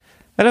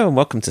Hello and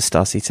welcome to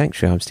Starseed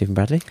Sanctuary. I'm Stephen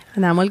Bradley.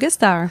 And I'm Olga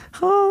Star.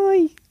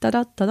 Hi.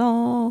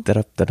 Da-da-da-da.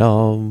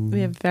 Da-da-da-dum.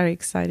 We're very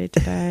excited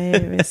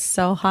today. We're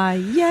so high.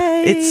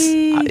 Yay!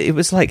 It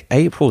was like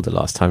April the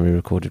last time we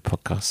recorded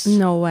podcasts.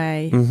 No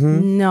way.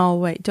 Mm-hmm. No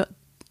way.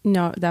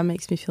 No, that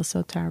makes me feel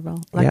so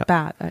terrible.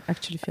 Bad. I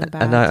actually feel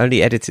bad. And I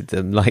only edited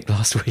them like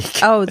last week.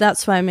 Oh,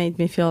 that's why it made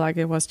me feel like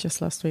it was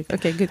just last week.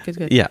 Okay, good.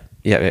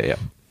 Yeah.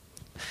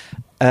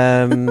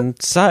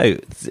 So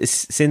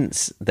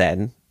since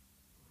then,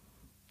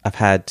 I've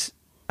had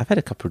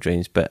a couple of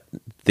dreams, but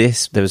there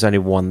was only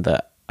one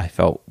that I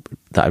felt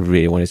that I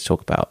really wanted to talk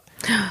about.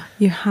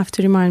 You have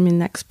to remind me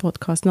next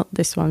podcast, not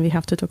this one. We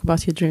have to talk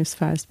about your dreams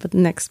first, but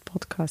next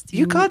podcast.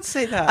 You can't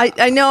say that.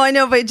 I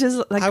know, but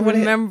just like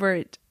remember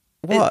it.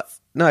 What?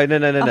 No.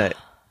 Okay.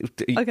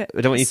 I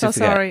don't want you to forget.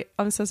 Sorry.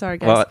 I'm so sorry,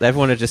 guys. Well,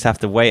 everyone will just have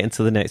to wait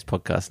until the next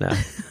podcast now.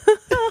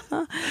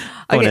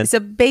 Okay, so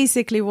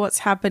basically what's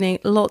happening,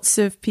 lots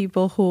of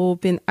people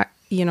who've been,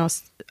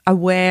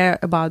 aware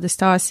about the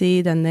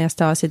starseed and their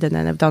starseed, and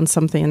then have done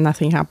something and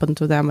nothing happened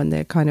to them, and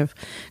they kind of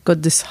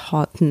got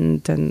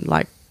disheartened and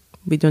like,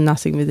 we do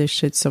nothing with this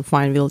shit, so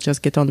fine, we'll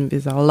just get on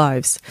with our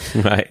lives.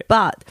 Right.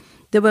 But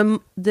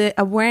the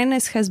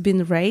awareness has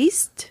been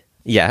raised.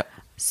 Yeah.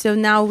 So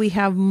now we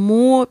have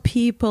more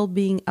people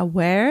being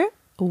aware,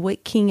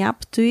 waking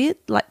up to it.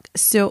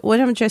 So what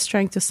I'm just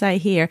trying to say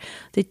here,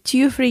 that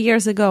 2-3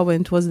 years ago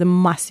when it was the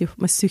massive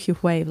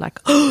wave, like,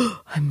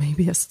 oh, I may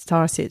be a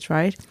starseed,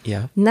 right?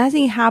 Yeah.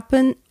 Nothing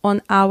happened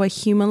on our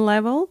human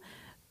level,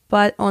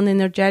 but on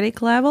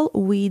energetic level,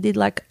 we did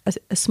like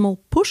a small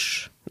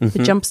push, a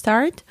jump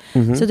start.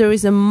 Mm-hmm. So there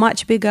is a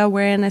much bigger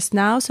awareness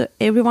now. So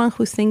everyone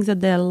who thinks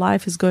that their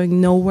life is going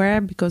nowhere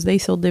because they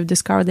thought they've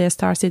discovered their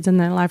starseeds and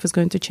their life is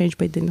going to change,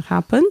 but it didn't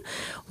happen.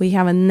 We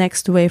have a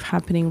next wave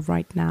happening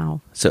right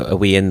now. So are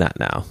we in that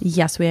now?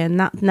 Yes, we are in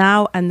that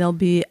now, and there'll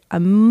be a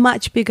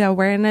much bigger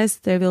awareness.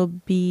 There will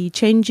be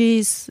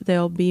changes.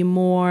 There'll be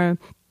more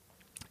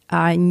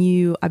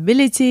new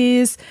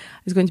abilities.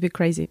 It's going to be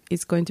crazy.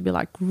 It's going to be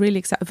like really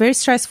exciting, very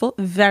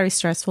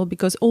stressful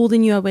because all the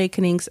new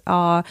awakenings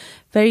are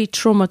very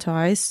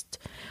traumatized.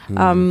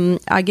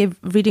 I gave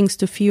readings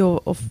to few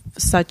of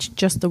such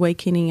just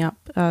awakening up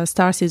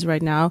starseeds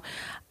right now,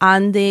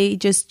 and they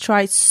just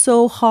tried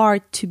so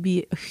hard to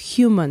be a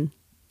human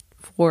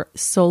for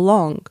so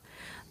long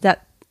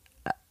that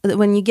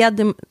when you get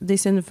them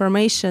this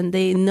information,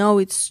 they know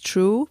it's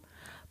true,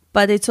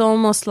 but it's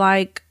almost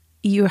like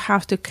you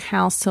have to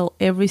cancel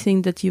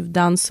everything that you've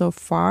done so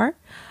far.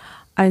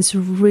 And it's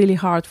really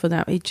hard for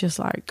them. It's just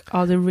like,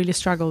 they really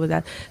struggle with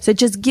that. So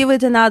just give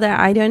it another,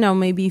 I don't know,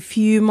 maybe a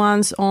few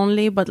months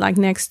only. But like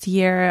next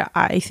year,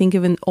 I think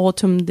even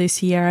autumn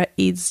this year,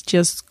 it's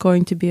just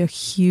going to be a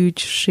huge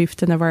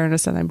shift in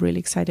awareness. And I'm really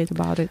excited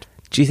about it.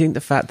 Do you think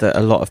the fact that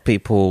a lot of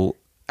people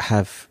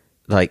have,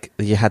 like,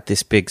 you had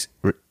this big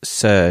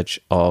surge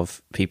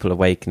of people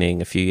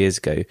awakening a few years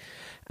ago,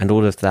 and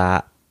all of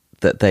that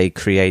they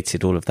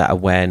created, all of that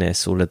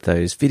awareness, all of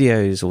those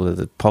videos, all of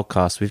the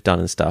podcasts we've done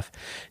and stuff,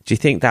 do you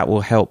think that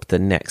will help the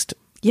next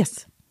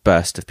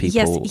burst of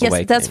people awakening?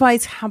 Yes, that's why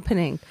it's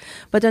happening.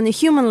 But on a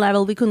human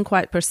level, we couldn't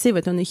quite perceive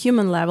it. On a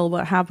human level,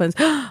 what happens?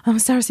 I'm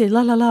starseed,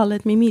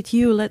 let me meet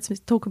you, let's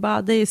talk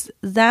about this.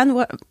 Then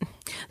there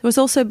was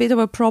also a bit of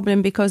a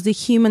problem because the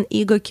human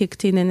ego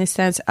kicked in a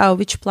sense,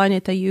 which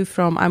planet are you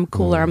from? I'm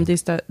cooler, I'm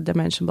this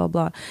dimension, blah,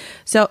 blah.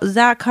 So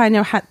that kind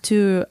of had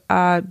to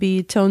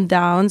be toned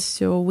down.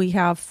 So we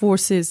have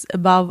forces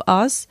above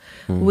us,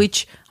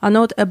 which are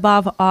not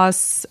above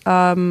us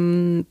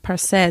per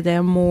se.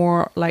 They're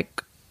more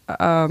like,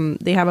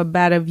 they have a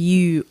better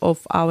view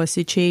of our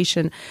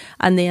situation,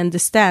 and they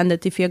understand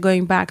that if you're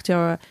going back to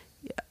our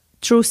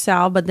true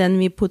self, but then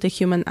we put a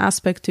human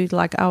aspect to it,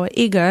 like our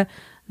ego,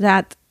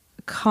 that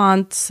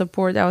can't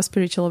support our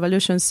spiritual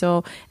evolution.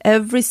 So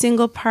every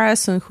single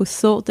person who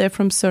thought they're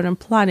from certain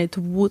planet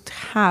would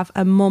have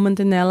a moment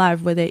in their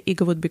life where their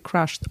ego would be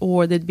crushed,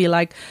 or they'd be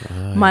like,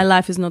 my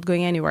life is not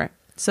going anywhere.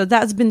 So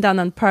that's been done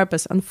on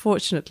purpose,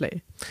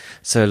 unfortunately.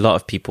 So a lot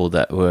of people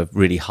that were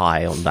really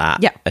high on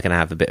that are going to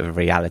have a bit of a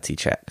reality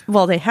check.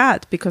 Well, they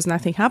had, because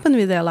nothing happened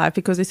with their life,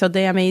 because they thought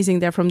they're amazing,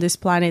 they're from this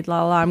planet,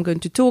 la la, I'm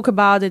going to talk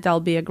about it, I'll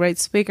be a great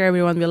speaker,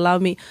 everyone will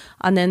love me.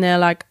 And then they're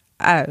like,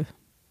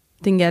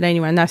 didn't get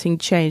anywhere, nothing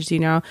changed,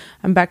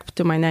 I'm back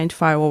to my 9 to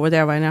 5 or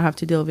whatever, and I have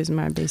to deal with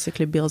my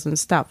basically bills and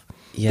stuff.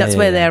 That's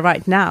where they're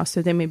right now.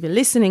 So they may be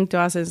listening to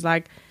us as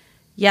like,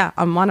 yeah,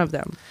 I'm one of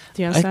them.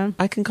 Do you understand?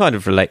 I can kind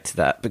of relate to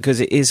that, because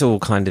it is all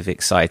kind of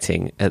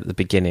exciting at the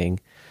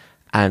beginning,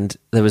 and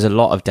there was a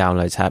lot of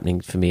downloads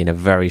happening for me in a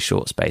very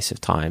short space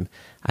of time,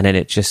 and then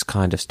it just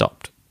kind of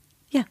stopped.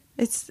 Yeah,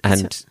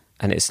 and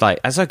it's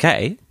like, that's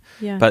okay,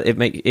 but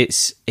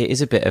it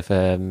is a bit of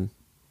a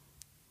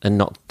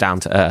not down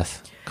to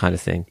earth kind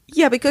of thing.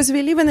 Yeah, because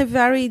we live in a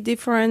very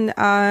different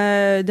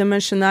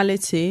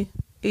dimensionality.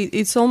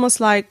 It's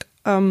almost like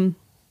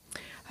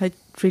I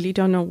really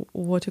don't know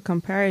what to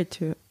compare it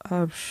to.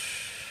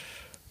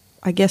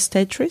 I guess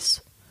Tetris.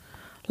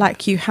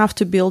 Like, you have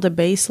to build a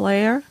base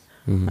layer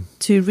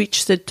to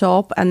reach the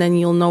top, and then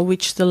you'll know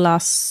which the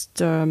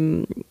last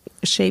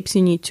shapes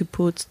you need to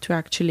put to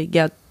actually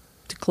get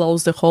to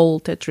close the whole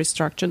Tetris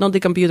structure. Not the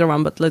computer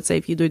one, but let's say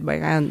if you do it by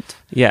hand.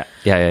 Yeah.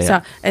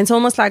 So and it's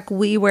almost like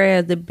we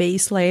were the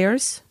base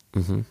layers.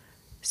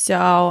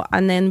 So,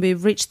 and then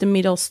we've reached the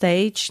middle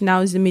stage.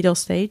 Now is the middle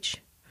stage.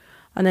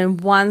 And then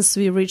once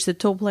we reach the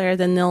top layer,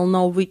 then they'll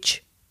know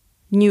which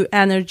new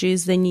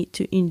energies they need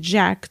to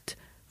inject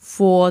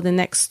for the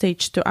next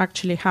stage to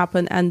actually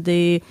happen and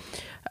the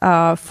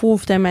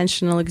fourth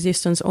dimensional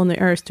existence on the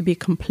Earth to be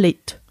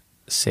complete.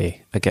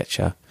 See, I get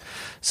you.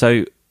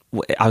 So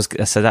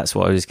that's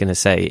what I was going to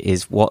say,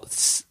 is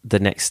what's the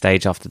next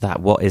stage after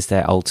that? What is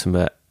their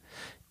ultimate?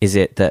 Is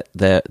it that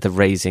the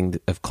raising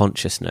of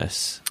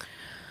consciousness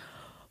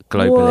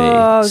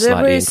globally,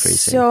 slightly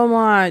increasing? So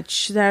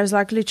much. There's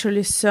like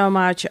literally so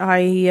much.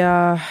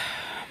 I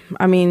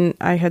mean,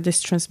 I had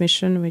this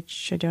transmission,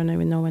 which I don't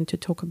even know when to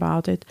talk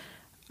about it.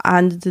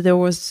 And there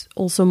was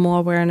also more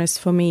awareness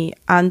for me.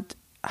 And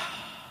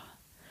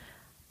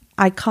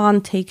I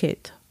can't take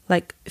it.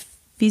 Like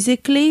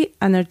physically,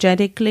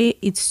 energetically,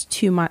 it's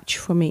too much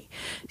for me.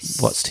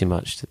 What's too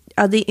much?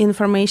 The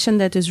information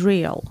that is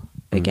real.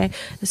 Okay.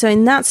 So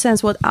in that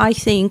sense, what I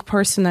think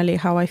personally,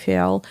 how I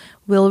feel,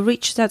 will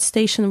reach that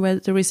station where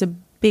there is a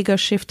bigger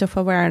shift of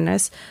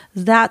awareness.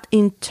 That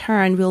in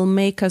turn will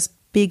make us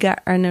bigger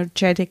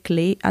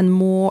energetically and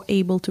more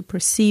able to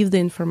perceive the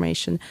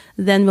information.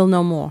 Then we'll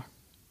know more.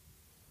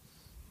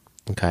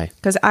 Okay.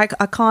 Because I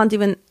can't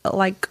even,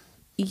 like,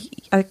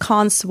 I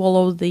can't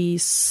swallow the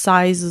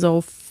size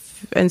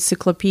of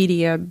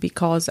encyclopedia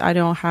because I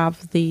don't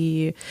have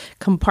the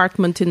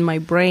compartment in my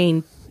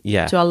brain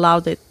to allow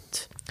that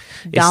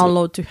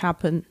download to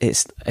happen.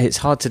 It's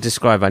hard to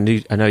describe. I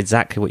know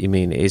exactly what you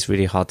mean. It is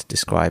really hard to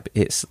describe.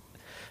 It's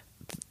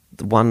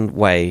the one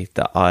way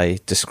that I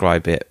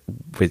describe it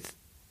with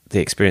the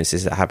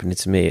experiences that happened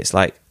to me. It's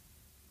like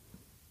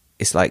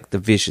the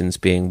vision's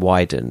being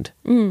widened,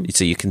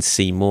 so you can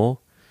see more.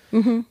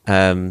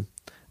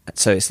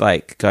 So it's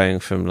like going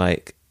from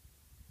like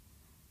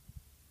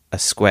a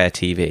square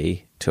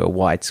TV to a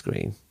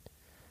widescreen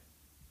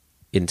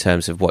in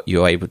terms of what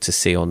you're able to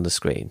see on the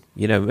screen.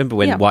 You know, remember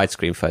when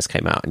widescreen first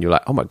came out and you're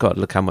like, oh my God,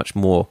 look how much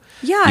more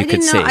you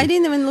could see. I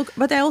didn't even look,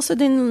 but I also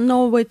didn't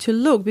know where to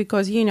look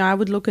because, you know, I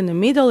would look in the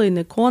middle, in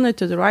the corner,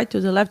 to the right,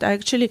 to the left.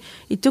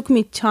 It took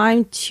me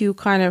time to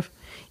kind of,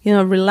 you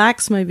know,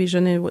 relax my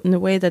vision in a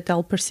way that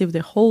I'll perceive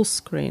the whole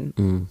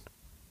screen.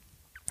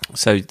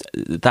 So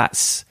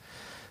that's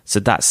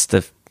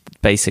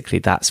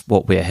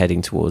what we're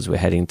heading towards. We're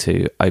heading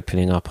to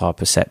opening up our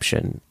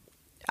perception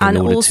in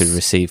order to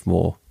receive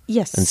more.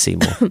 Yes. And see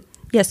more.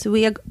 Yes,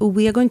 we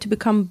are going to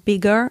become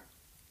bigger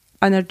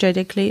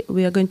energetically.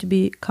 We are going to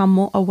become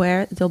more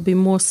aware. There'll be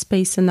more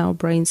space in our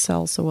brain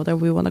cells, or whatever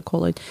we want to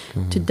call it,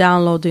 to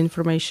download the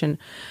information.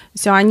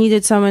 So I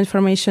needed some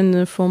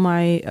information for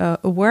my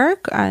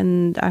work,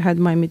 and I had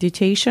my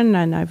meditation,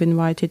 and I've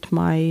invited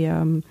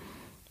my,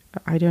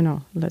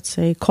 let's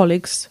say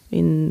colleagues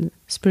in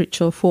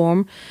spiritual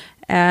form,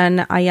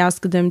 and I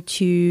asked them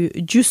to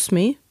juice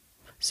me,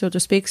 so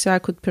to speak, so I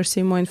could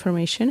perceive more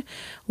information.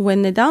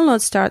 When the download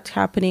started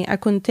happening, I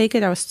couldn't take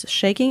it. I was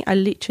shaking.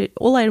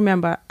 All I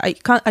remember, I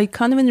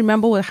can't even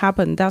remember what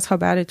happened. That's how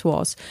bad it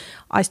was.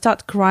 I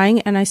started crying,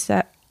 and I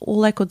said,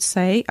 all I could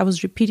say, I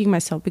was repeating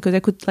myself because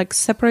I could like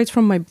separate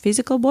from my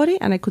physical body,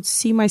 and I could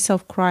see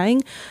myself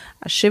crying,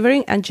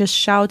 shivering, and just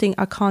shouting,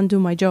 I can't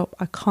do my job.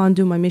 I can't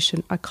do my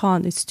mission. I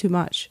can't. It's too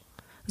much.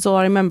 That's all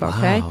I remember,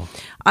 okay?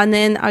 And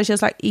then I was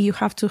just like, you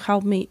have to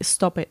help me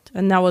stop it.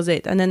 And that was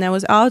it. And then I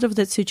was out of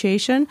that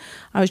situation.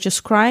 I was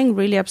just crying,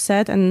 really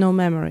upset, and no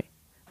memory.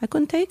 I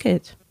couldn't take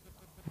it.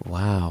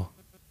 Wow.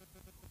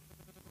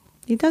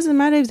 It doesn't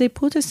matter if they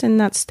put us in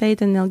that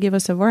state and they'll give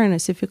us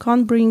awareness. If you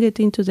can't bring it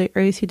into the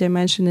earthy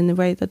dimension in a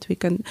way that we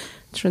can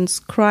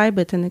transcribe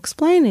it and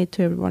explain it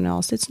to everyone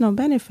else, it's no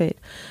benefit.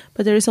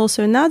 But there is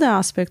also another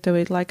aspect of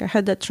it. Like I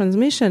had that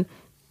transmission.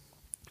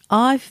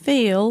 I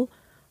feel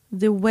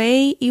the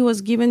way it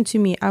was given to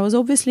me, I was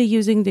obviously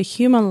using the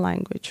human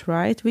language,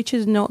 right? Which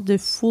is not the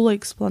full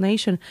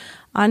explanation.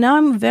 And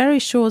I'm very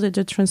sure that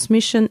the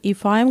transmission,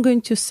 if I'm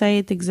going to say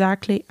it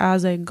exactly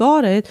as I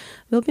got it,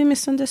 will be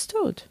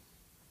misunderstood.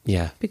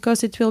 Yeah.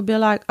 Because it will be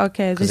like,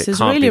 okay, this is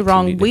really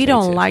wrong. We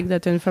don't like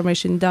that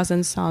information.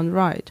 Doesn't sound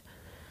right.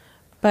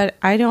 But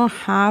I don't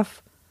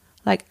have,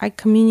 like, I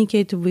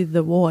communicate with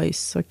the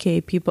voice.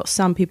 Okay,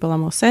 some people are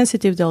more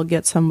sensitive. They'll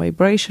get some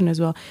vibration as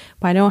well.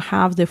 But I don't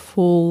have the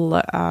full,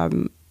 I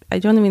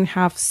don't even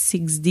have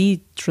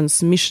 6D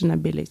transmission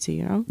ability,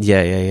 you know?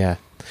 Yeah.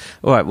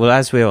 All right, well,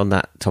 as we're on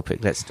that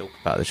topic, let's talk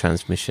about the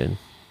transmission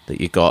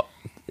that you got.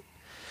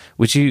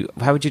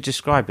 How would you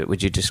describe it?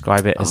 Would you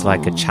describe it as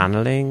like a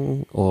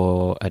channeling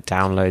or a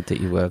download that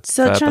you were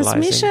verbalizing?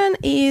 Transmission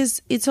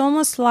it's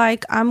almost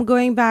like I'm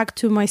going back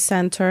to my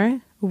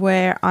center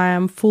where I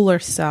am fuller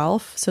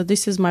self. So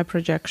this is my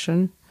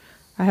projection.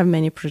 I have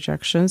many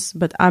projections,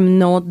 but I'm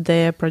not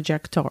the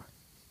projector.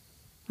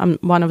 I'm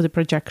one of the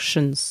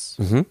projections.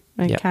 Mm-hmm.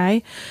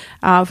 Okay.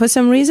 For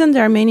some reason,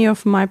 there are many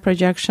of my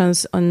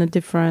projections on a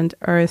different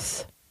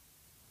Earth.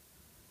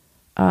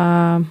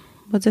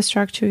 What's the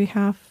structure we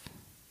have?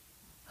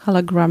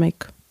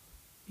 Hologramic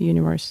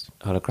universe.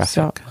 Holographic.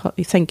 So,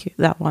 thank you,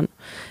 that one.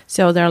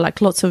 So there are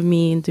like lots of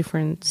me in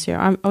different. So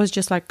I was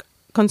just like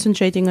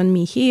concentrating on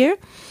me here.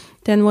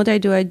 Then what I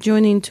do, I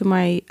join into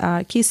my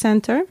key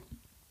center,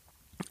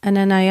 and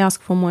then I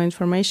ask for more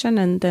information.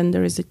 And then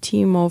there is a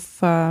team of,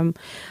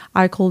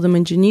 I call them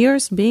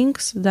engineers,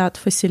 beings that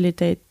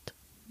facilitate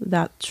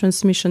that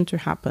transmission to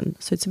happen.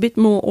 So it's a bit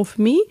more of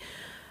me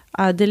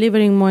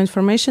delivering more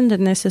information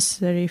than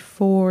necessary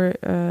for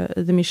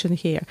the mission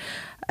here.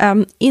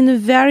 In a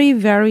very,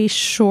 very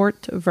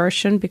short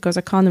version, because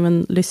I can't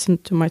even listen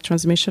to my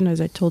transmission, as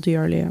I told you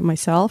earlier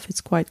myself,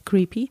 it's quite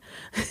creepy.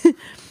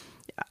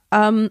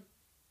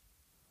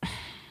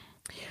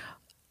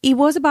 It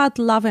was about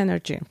love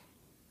energy.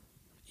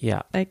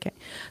 Yeah. Okay.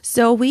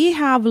 So we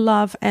have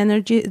love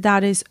energy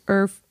that is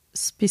Earth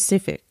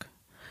specific.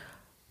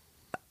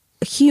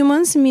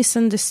 Humans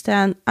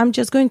misunderstand. I'm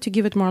just going to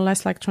give it more or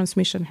less like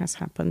transmission has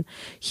happened.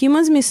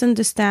 Humans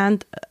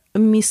misunderstand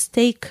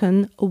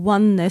mistaken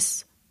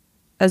oneness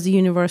as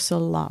universal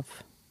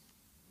love.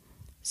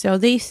 So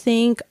they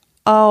think,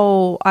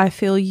 oh, I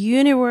feel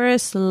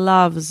universe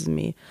loves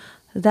me.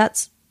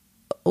 That's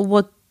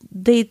what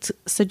they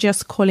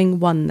suggest calling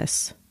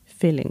oneness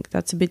feeling.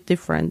 That's a bit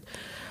different.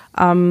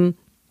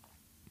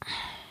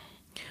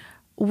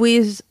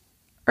 With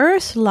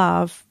Earth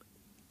love,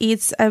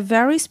 it's a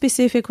very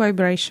specific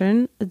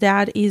vibration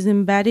that is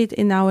embedded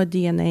in our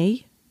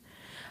DNA,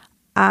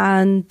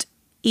 and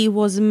it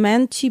was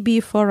meant to be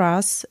for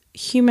us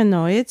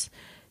humanoids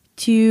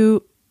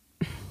to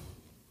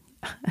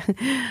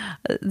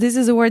this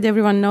is a word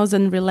everyone knows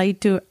and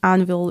relate to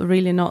and will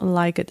really not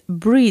like it,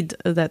 breed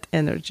that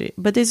energy.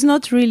 But it's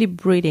not really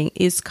breeding,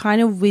 it's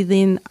kind of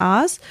within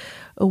us.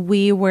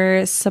 We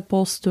were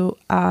supposed to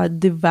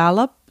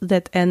develop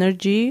that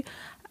energy,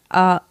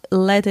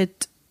 let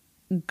it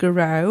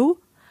grow.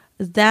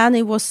 Then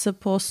it was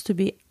supposed to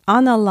be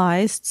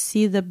analyzed,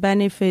 see the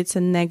benefits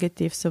and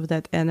negatives of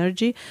that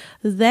energy.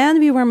 Then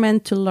we were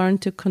meant to learn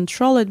to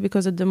control it,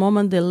 because at the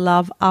moment the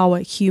love, our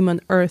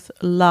human Earth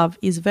love,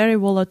 is very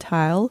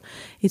volatile.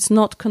 It's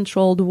not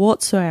controlled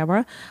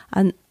whatsoever.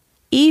 And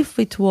if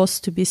it was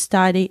to be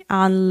studied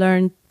and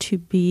learned to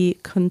be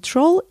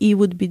controlled, it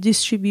would be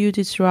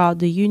distributed throughout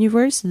the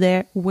universe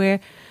there where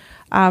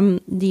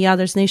the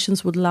other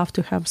nations would love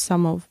to have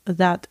some of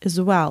that as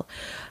well.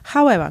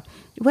 However,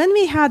 when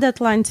we had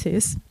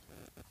Atlantis,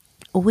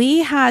 we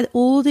had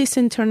all these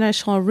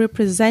international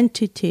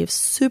representatives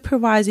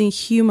supervising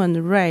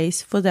human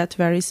race for that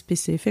very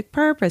specific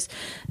purpose.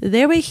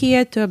 They were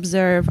here to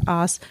observe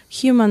us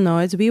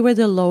humanoids. We were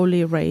the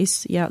lowly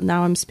race. Yeah,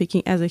 now I'm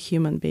speaking as a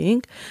human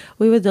being.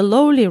 We were the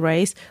lowly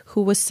race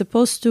who was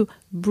supposed to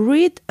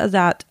breed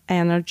that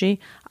energy,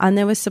 and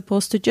they were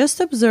supposed to just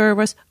observe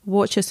us,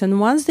 watch us, and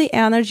once the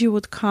energy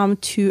would come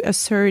to a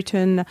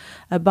certain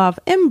above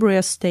embryo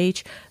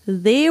stage,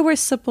 they were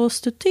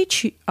supposed to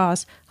teach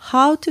us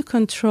how to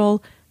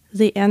control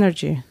the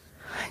energy.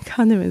 I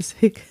can't even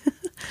speak.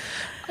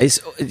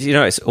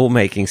 It's all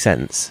making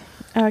sense.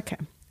 Okay.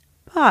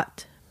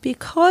 But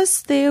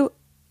because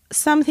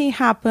something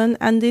happened,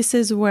 and this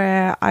is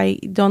where I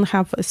don't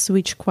have a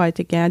switch quite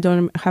again, I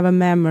don't have a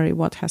memory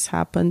what has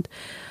happened.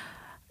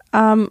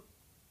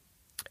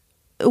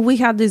 We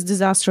had this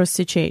disastrous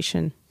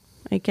situation,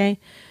 okay?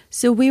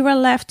 So we were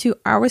left to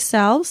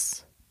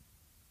ourselves.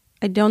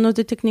 I don't know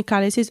the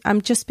technicalities.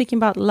 I'm just speaking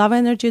about love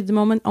energy at the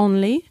moment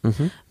only,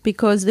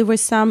 because there were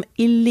some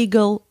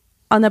illegal,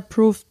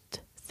 unapproved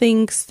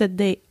things that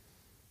they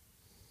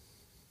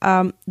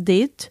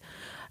did,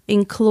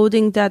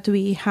 including that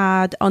we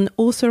had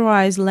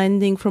unauthorized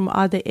landing from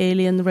other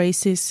alien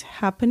races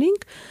happening,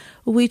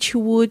 which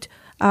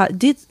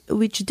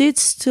did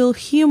steal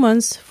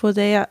humans for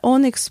their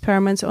own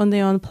experiments on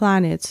their own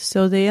planets.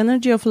 So the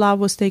energy of love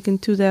was taken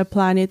to their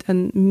planet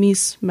and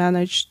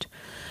mismanaged,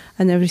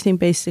 and everything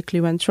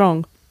basically went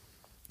wrong.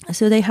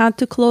 So they had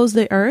to close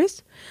the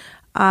Earth,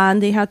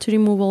 and they had to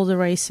remove all the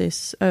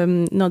races,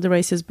 not the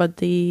races, but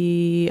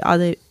the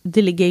other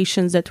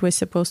delegations that were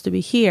supposed to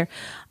be here.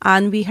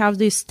 And we have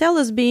these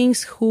stellar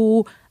beings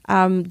who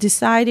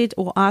decided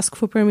or asked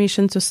for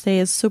permission to stay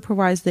and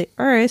supervise the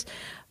Earth,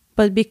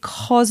 but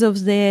because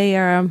of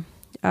their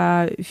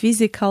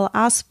physical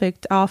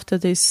aspect after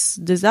this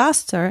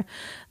disaster,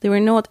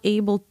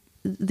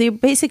 they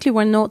basically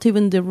were not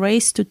even the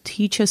race to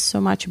teach us so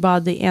much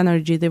about the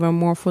energy. They were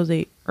more for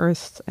the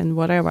Earth and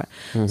whatever.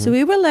 So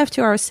we were left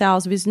to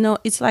ourselves with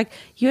it's like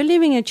you're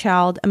leaving a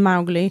child, a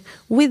Mowgli,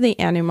 with the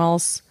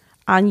animals,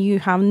 and you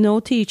have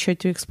no teacher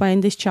to explain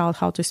this child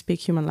how to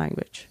speak human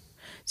language.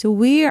 So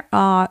we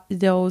are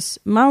those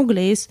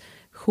Mowglis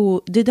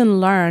who didn't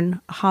learn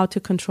how to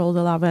control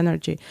the love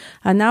energy.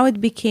 And now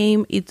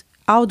it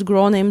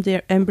outgrown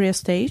the embryo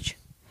stage.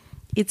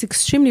 It's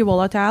extremely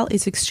volatile.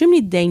 It's extremely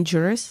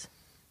dangerous.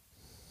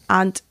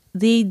 And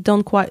the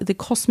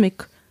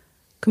cosmic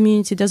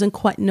community doesn't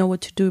quite know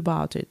what to do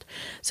about it.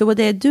 So what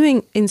they're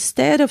doing,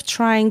 instead of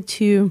trying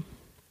to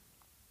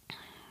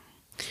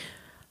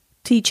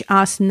teach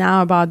us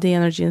now about the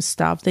energy and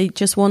stuff, they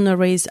just want to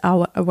raise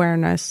our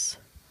awareness.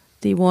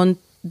 They want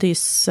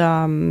this,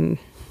 we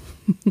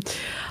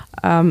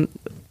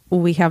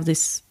have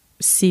this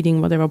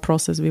seeding, whatever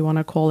process we want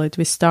to call it,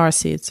 with star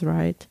seeds,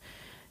 right?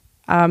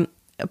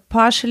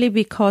 Partially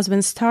because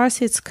when star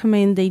seeds come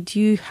in, they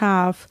do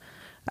have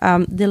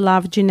the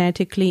love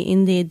genetically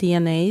in their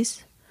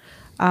DNAs.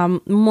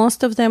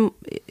 Most of them,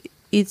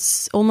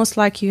 it's almost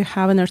like you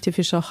have an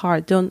artificial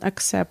heart, don't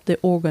accept the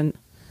organ.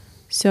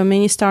 So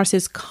many star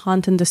seeds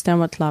can't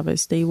understand what love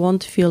is. They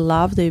won't feel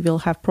love. They will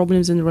have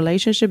problems in the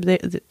relationship.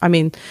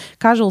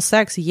 Casual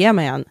sex, yeah,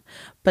 man.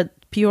 But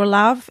pure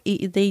love,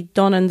 they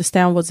don't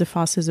understand what the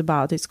fuss is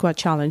about. It's quite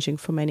challenging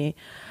for many.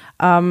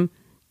 And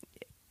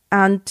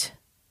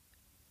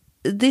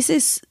this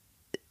is,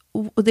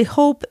 the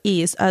hope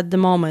is at the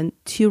moment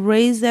to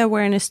raise the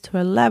awareness to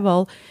a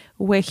level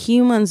where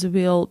humans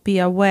will be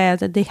aware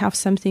that they have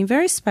something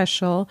very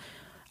special.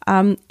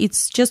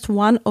 It's just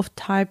one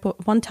type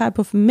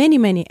of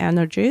many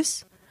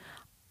energies,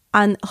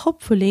 and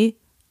hopefully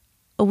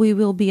we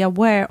will be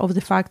aware of the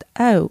fact,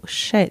 oh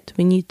shit,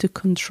 we need to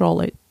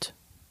control it.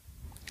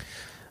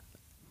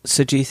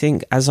 So do you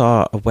think as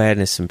our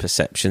awareness and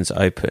perceptions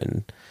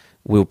open,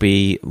 we'll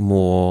be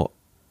more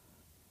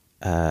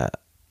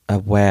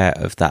aware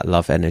of that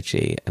love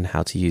energy and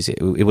how to use it?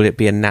 Will it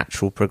be a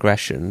natural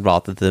progression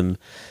rather than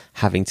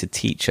having to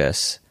teach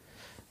us?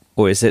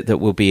 Or is it that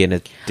we'll be in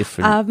a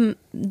different...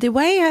 the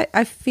way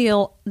I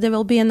feel, there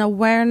will be an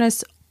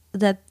awareness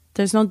that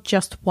there's not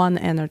just one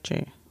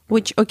energy.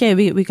 Which, okay,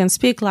 we can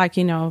speak like,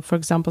 for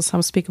example,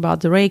 some speak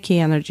about the Reiki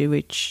energy,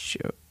 which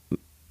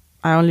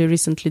I only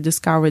recently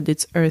discovered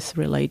it's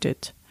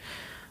earth-related.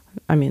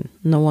 I mean,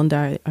 no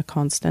wonder I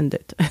can't stand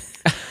it.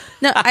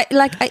 No,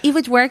 if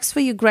it works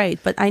for you,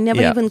 great. But I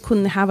never even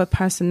couldn't have a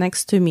person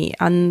next to me.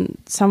 And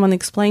someone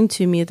explained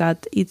to me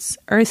that it's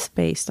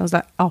earth-based. I was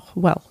like, oh,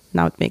 well,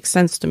 now it makes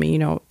sense to me.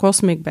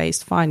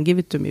 Cosmic-based, fine, give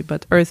it to me.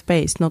 But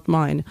earth-based, not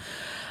mine.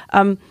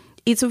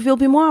 It will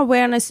be more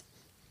awareness.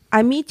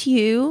 I meet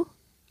you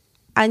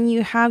and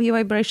you have your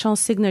vibrational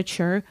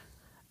signature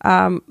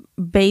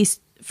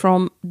based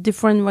from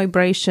different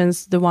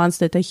vibrations, the ones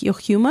that are your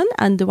human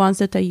and the ones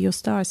that are your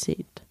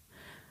starseed.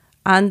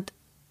 And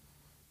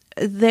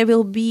there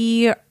will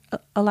be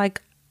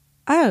like,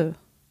 oh,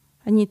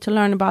 I need to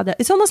learn about that.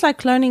 It's almost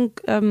like learning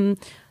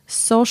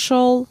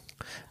social...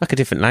 Like a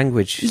different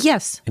language.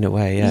 Yes. In a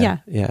way,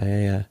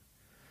 yeah.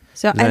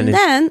 So, and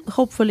then,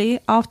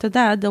 hopefully, after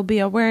that, there'll be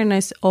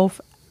awareness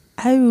of,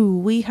 oh,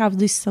 we have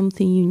this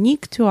something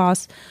unique to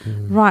us.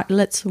 Right,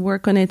 let's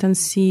work on it and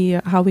see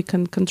how we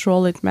can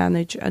control it,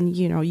 manage, and,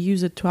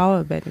 use it to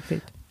our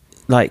benefit.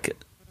 Like,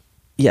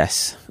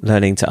 yes,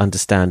 learning to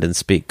understand and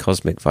speak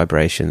cosmic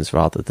vibrations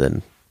rather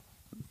than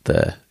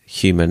the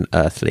human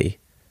earthly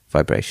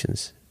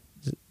vibrations.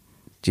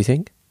 Do you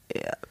think?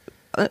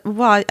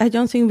 Well, I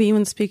don't think we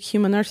even speak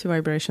human earthly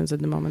vibrations at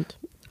the moment.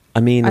 I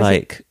mean,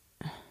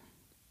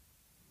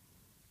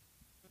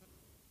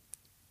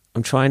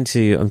 I'm trying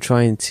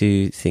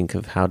to think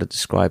of how to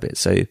describe it.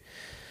 So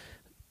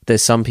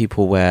there's some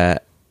people where,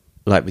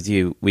 like with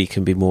you, we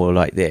can be more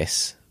like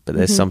this, but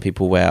there's some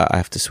people where I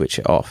have to switch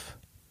it off.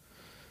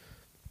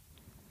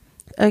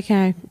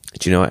 Okay.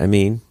 Do you know what I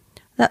mean?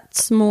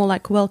 That's more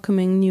like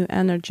welcoming new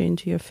energy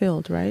into your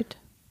field, right?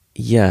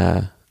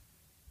 Yeah.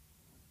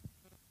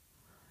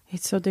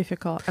 It's so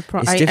difficult. It's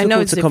difficult I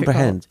know it's to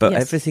comprehend, but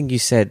yes. Everything you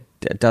said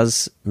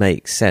does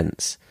make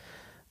sense.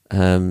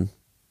 I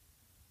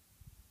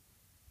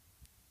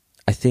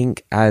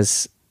think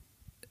as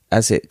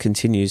it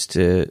continues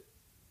to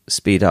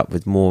speed up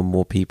with more and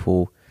more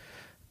people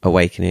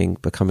awakening,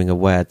 becoming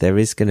aware, there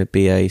is going to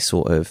be a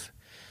sort of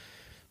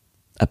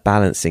a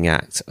balancing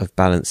act of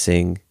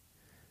balancing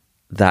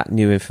that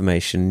new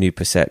information, new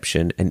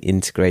perception, and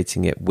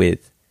integrating it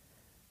with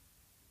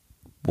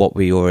what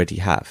we already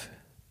have.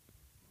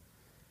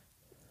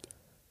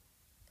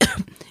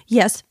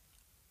 Yes.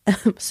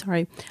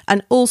 Sorry.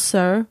 And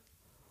also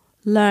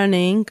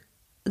learning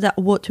that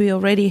what we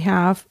already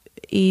have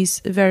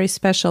is very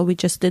special. We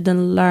just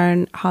didn't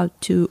learn how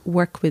to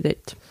work with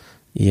it.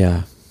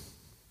 Yeah.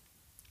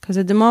 Because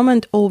at the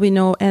moment, all we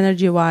know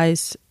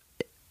energy-wise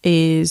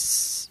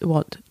is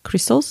what?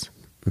 Crystals,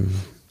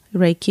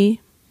 Reiki,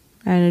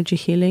 energy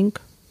healing.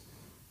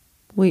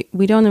 We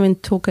don't even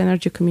talk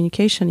energy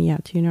communication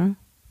yet,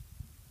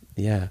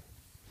 Yeah.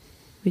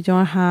 We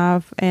don't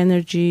have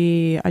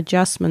energy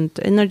adjustment.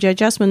 Energy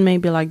adjustment may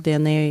be like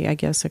DNA, I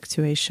guess,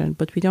 activation,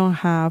 but we don't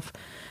have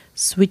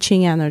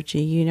switching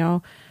energy,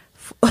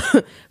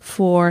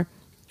 for,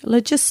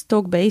 let's just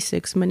talk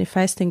basics,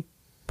 manifesting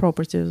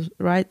properties,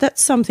 right?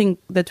 That's something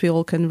that we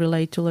all can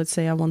relate to. Let's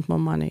say I want more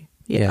money.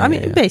 Yeah.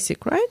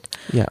 Basic, right?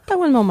 Yeah. I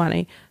want more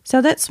money.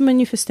 So that's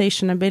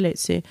manifestation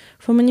ability.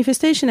 For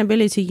manifestation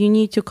ability, you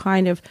need to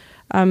kind of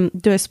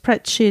do a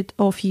spreadsheet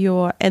of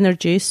your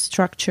energy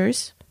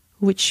structures,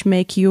 which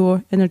make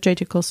your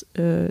energetical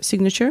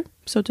signature.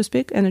 so to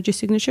speak, energy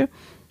signature.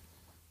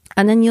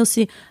 And then you'll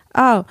see,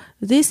 oh,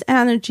 this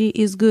energy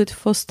is good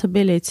for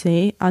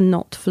stability and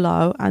not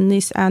flow. And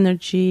this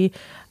energy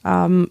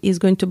is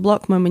going to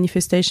block my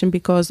manifestation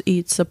because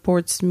it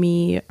supports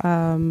me.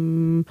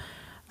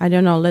 I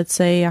don't know, let's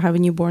say I have a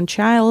newborn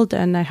child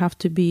and I have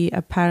to be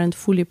a parent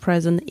fully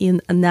present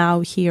in now,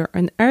 here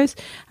on earth.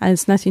 And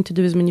it's nothing to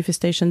do with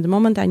manifestation at the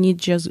moment. I need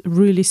just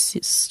really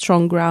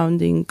strong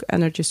grounding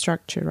energy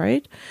structure,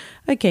 right?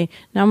 Okay,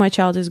 now my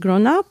child is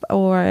grown up,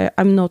 or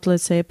I'm not,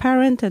 let's say, a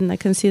parent, and I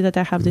can see that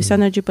I have this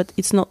energy, but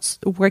it's not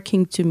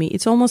working to me.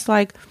 It's almost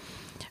like,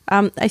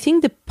 I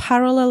think the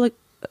parallel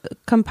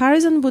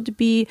comparison would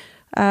be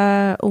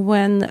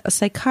when a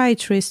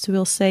psychiatrist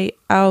will say,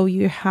 oh,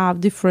 you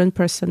have different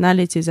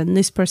personalities and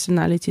this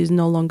personality is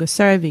no longer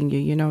serving you,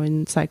 you know,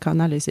 in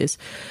psychoanalysis.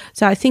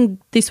 So I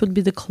think this would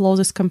be the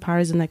closest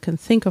comparison I can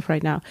think of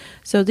right now.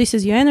 So this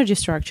is your energy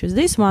structures.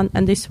 This one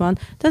and this one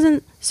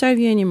doesn't serve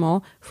you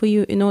anymore for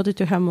you in order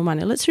to have more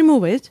money. Let's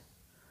remove it.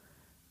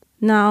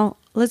 Now,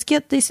 let's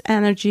get this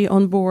energy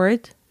on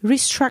board,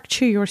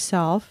 restructure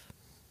yourself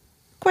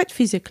quite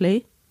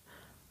physically.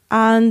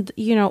 And,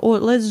 you know, or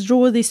let's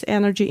draw this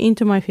energy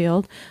into my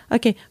field.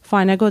 Okay,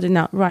 fine, I got it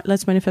now. Right,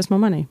 let's manifest more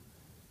money.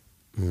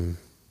 Yeah,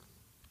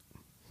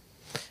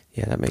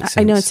 that makes sense.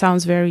 I know it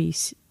sounds very,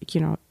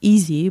 you know,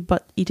 easy,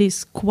 but it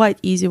is quite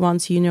easy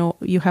once you know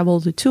you have all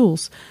the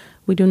tools.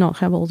 We do not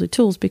have all the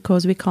tools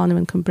because we can't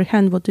even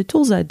comprehend what the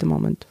tools are at the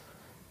moment.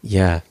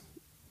 Yeah.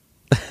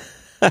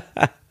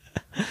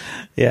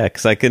 Yeah,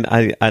 because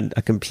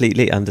I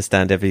completely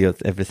understand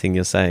everything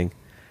you're saying.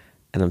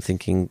 And I'm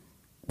thinking,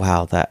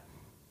 wow,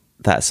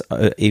 that's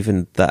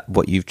even that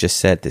what you've just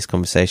said, this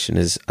conversation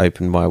has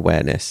opened my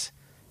awareness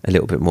a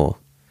little bit more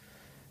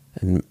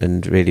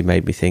and really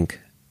made me think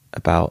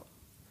about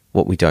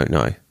what we don't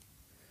know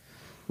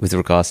with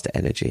regards to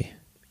energy.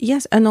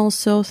 Yes, and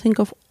also think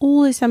of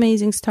all these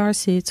amazing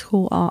starseeds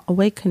who are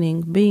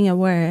awakening, being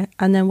aware,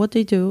 and then what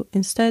they do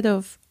instead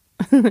of,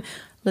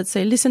 let's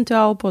say, listen to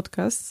our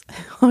podcasts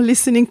or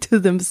listening to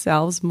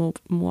themselves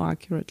more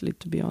accurately,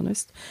 to be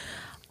honest.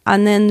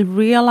 And then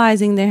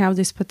realizing they have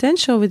this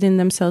potential within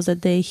themselves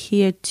that they're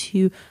here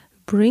to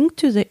bring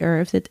to the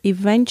earth, that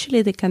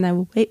eventually they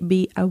can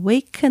be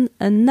awakened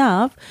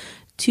enough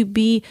to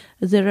be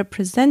the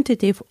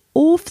representative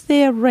of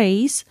their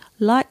race,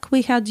 like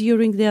we had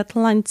during the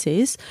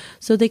Atlantis,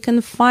 so they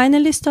can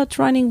finally start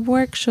running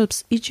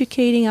workshops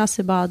educating us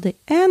about the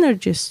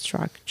energy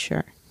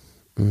structure.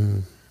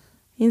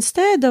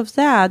 Instead of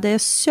that, they're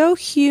so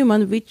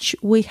human, which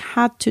we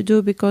had to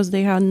do because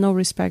they had no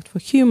respect for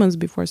humans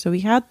before. So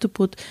we had to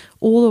put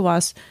all of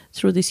us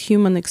through this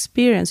human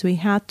experience. We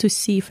had to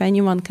see if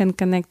anyone can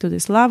connect to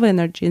this love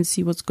energy and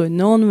see what's going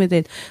on with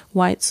it,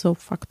 why it's so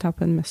fucked up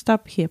and messed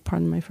up here,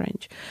 pardon my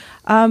French.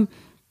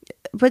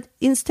 But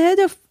instead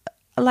of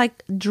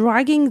like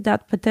dragging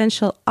that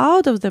potential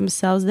out of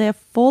themselves, they're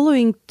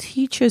following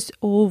teachers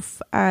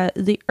of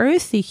the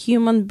earthy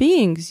human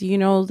beings. You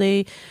know,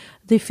 they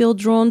feel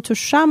drawn to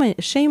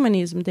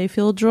shamanism, they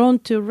feel drawn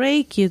to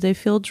Reiki, they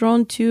feel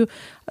drawn to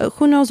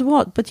who knows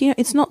what. But, you know,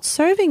 it's not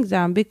serving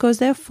them because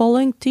they're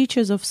following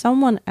teachers of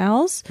someone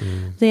else.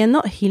 They are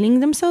not healing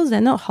themselves,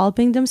 they're not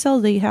helping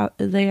themselves.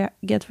 They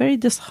get very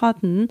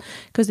disheartened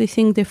because they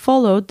think they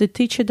followed, the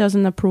teacher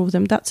doesn't approve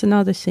them. That's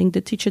another thing. The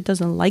teacher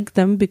doesn't like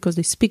them because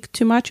they speak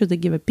too much or they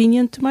give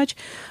opinion too much.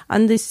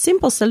 And the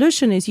simple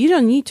solution is you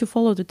don't need to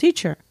follow the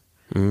teacher.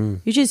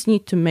 You just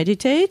need to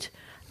meditate,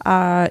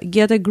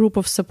 get a group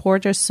of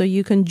supporters so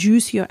you can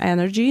juice your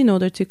energy in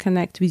order to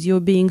connect with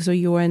your beings or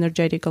your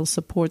energetical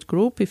support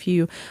group. If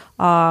you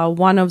are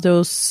one of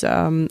those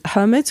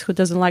hermits who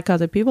doesn't like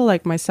other people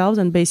like myself,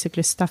 and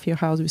basically stuff your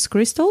house with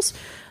crystals,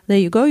 there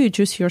you go, you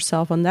juice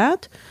yourself on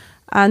that.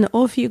 And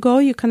off you go,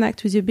 you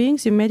connect with your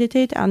beings, you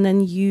meditate, and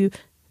then you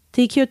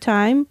take your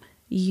time,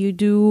 you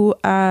do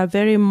a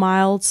very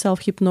mild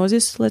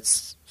self-hypnosis,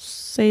 let's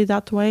say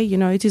that way. You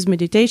know, it is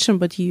meditation,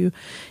 but you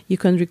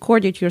can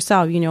record it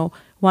yourself, you know,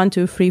 1,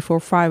 2, 3, 4,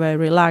 5, I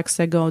relax,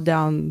 I go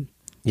down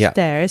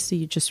stairs, so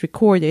you just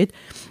record it.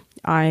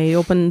 I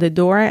open the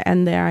door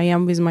and there I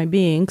am with my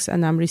beings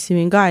and I'm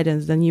receiving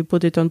guidance. Then you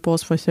put it on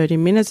pause for 30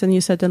 minutes and you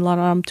set an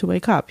alarm to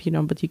wake up, you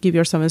know, but you give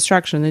yourself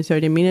instruction in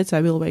 30 minutes,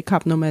 I will wake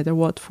up no matter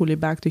what, fully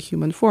back to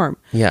human form.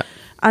 Yeah.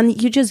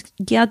 And you just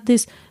get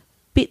this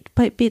bit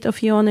by bit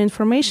of your own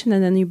information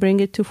and then you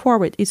bring it to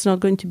forward. It's not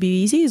going to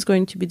be easy, it's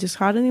going to be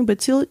disheartening,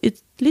 but still,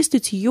 at least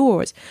it's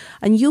yours.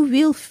 And you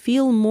will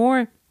feel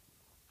more.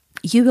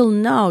 You will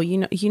know,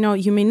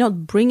 you may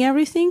not bring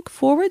everything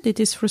forward.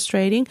 It is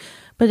frustrating,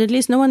 but at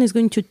least no one is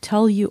going to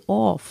tell you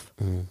off.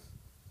 You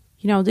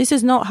know, this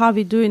is not how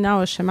we do in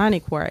our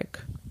shamanic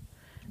work.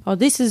 Or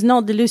this is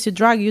not the lucid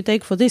drug you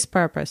take for this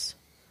purpose.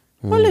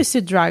 Well,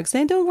 lucid drugs,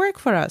 they don't work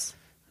for us.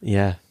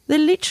 Yeah. They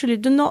literally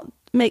do not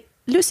make,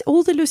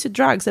 all the lucid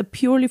drugs are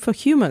purely for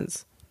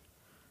humans.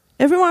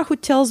 Everyone who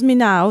tells me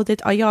now that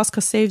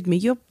ayahuasca saved me,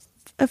 you're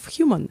a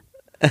human.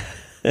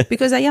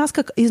 Because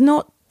ayahuasca is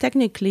not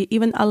technically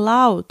even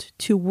allowed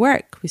to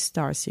work with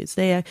starseeds.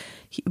 They are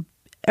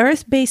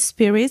earth-based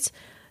spirits.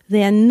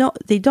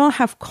 they don't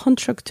have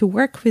contract to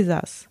work with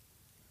us.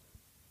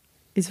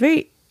 It's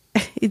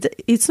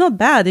it's not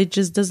bad. It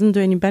just doesn't do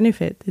any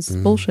benefit. It's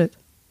bullshit.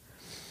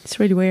 It's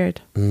really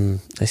weird.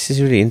 This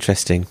is really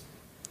interesting.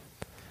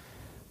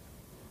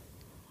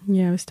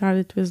 Yeah, we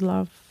started with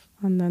love,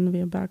 and then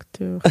we're back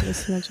to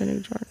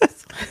hallucinogenic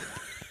drugs.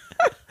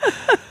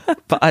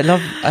 But I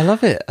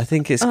love it. I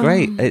think it's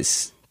great.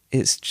 It's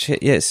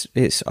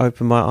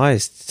opened my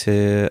eyes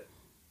to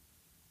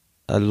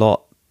a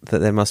lot that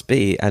there must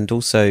be, and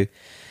also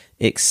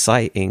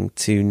exciting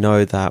to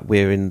know that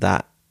we're in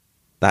that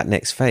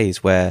next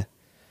phase where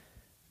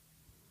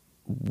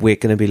we're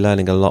going to be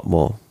learning a lot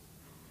more.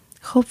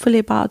 Hopefully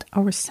about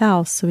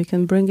ourselves, so we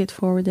can bring it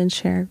forward and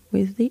share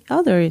with the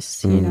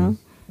others, you know.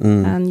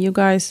 And you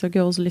guys, the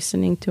girls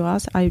listening to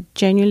us, I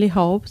genuinely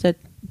hope that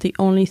the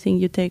only thing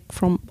you take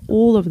from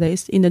all of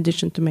this, in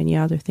addition to many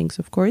other things,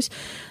 of course,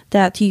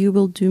 that you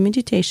will do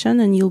meditation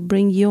and you'll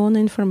bring your own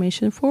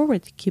information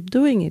forward. Keep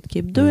doing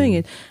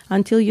it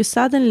until you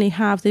suddenly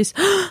have this,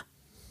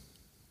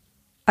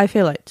 I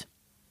feel it.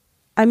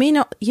 I may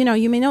not,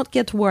 you may not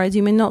get words,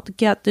 you may not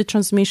get the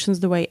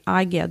transmissions the way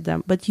I get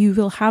them, but you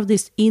will have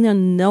this inner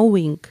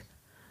knowing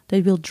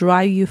that will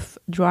drive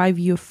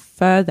you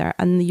further,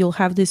 and you'll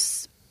have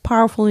this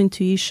powerful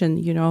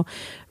intuition,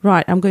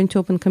 right, I'm going to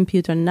open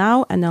computer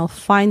now and I'll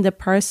find the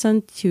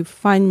person to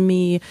find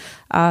me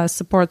a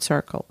support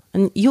circle.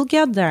 And you'll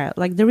get there.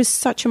 Like, there is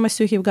such a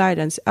massive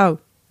guidance. Oh,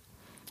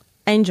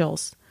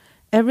 angels.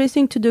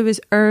 Everything to do with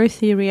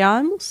earthy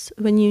realms,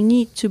 when you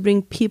need to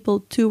bring people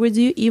towards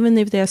you, even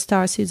if they are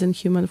starseeds in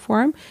human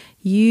form,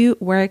 you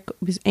work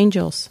with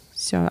angels.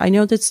 So I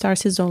know that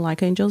starseeds don't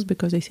like angels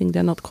because they think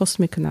they're not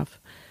cosmic enough.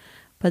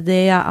 But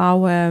they are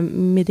our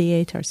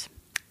mediators.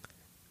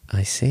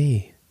 I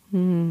see.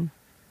 I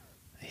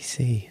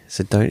see.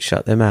 So don't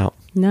shut them out.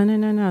 No.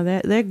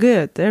 They're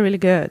good. They're really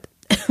good.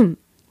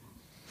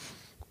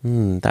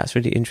 That's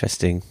really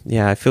interesting.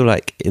 Yeah, I feel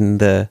like in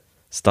the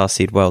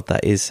starseed world,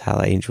 that is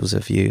how angels are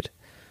viewed.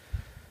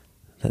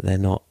 That they're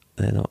not.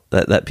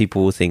 That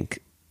people will think,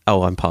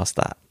 oh, I'm past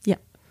that.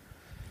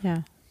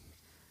 Yeah.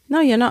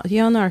 No, you're not.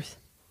 You're on Earth.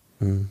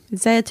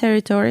 It's their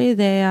territory.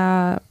 They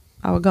are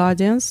our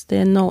guardians.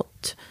 They're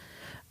not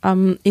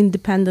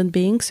independent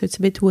beings, so it's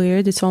a bit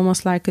weird. It's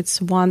almost like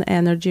it's one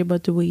energy,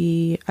 but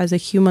we, as a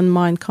human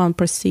mind, can't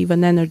perceive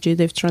an energy.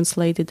 They've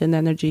translated an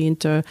energy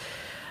into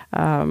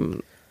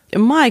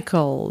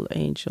Michael,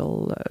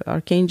 angel,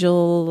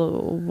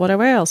 archangel,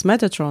 whatever else,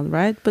 Metatron,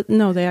 right? But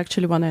no, they're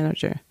actually one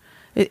energy.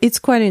 It's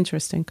quite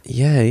interesting.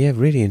 Yeah,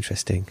 really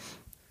interesting.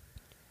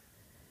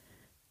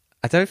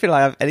 I don't feel I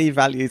have any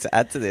value to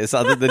add to this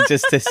other than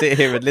just to sit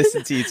here and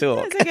listen to you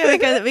talk. It's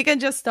okay, we can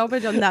just stop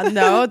it on that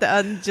note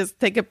and just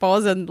take a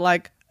pause and let's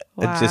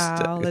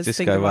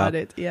think about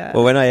it. Yeah.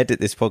 Well, when I edit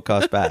this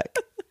podcast back,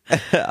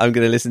 I'm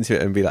going to listen to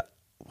it and be like,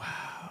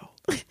 wow.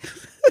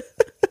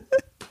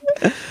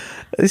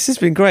 This has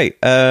been great.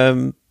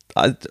 Remind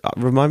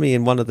me,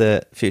 in one of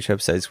the future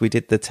episodes, we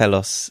did the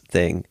Telos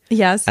thing.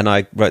 Yes. And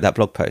I wrote that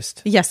blog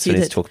post. Yes, so you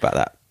did. Let's talk about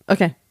that.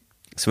 Okay.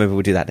 So maybe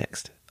we'll do that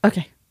next.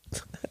 Okay.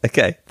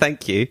 Okay,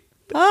 thank you.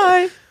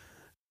 Bye.